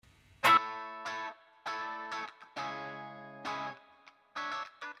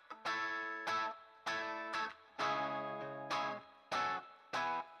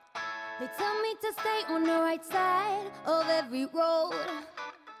They tell me to stay on the right side of every road.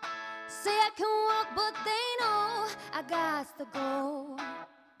 Say I can walk, but they know I got to go.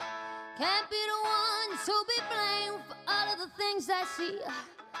 Can't be the one to be blamed for all of the things I see.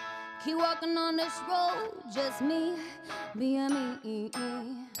 Keep walking on this road, just me, being me.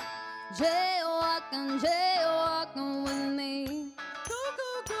 Jaywalking, jaywalking with me.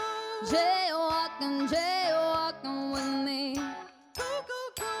 Jaywalking, jaywalking with me.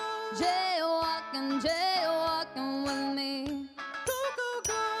 Jaywalking, jaywalking with me.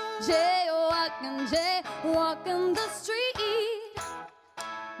 Jaywalking, jaywalking the street.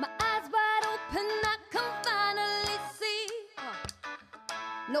 My eyes wide open, I can finally see.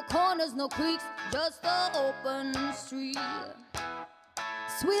 No corners, no creeks, just an open street.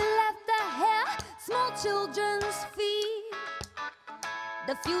 Sweet laughter, hair, small children's feet.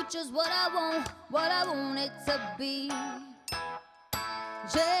 The future's what I want it to be.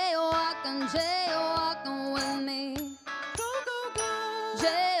 Jaywalking, jaywalking with me.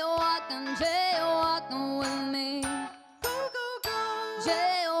 Jaywalking, jaywalking with me.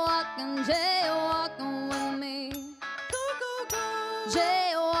 Jaywalking, jaywalking with me.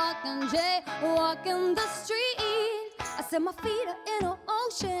 Jaywalking, jaywalking the street. I said my feet are in an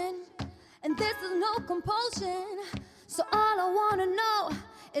ocean, and this is no compulsion. So all I wanna know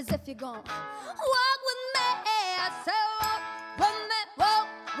is if you're gonna walk with me. I said walk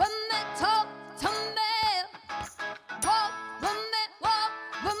with me, talk to me. Walk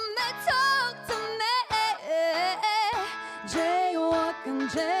with me, talk to me. Jaywalking,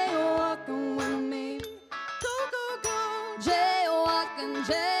 jaywalking with me. Jaywalking,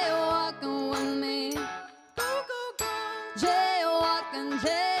 jaywalking with me. Jaywalking,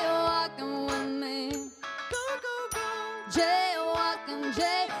 jaywalking with me. Jaywalking,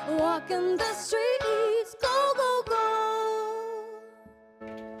 jaywalking the street.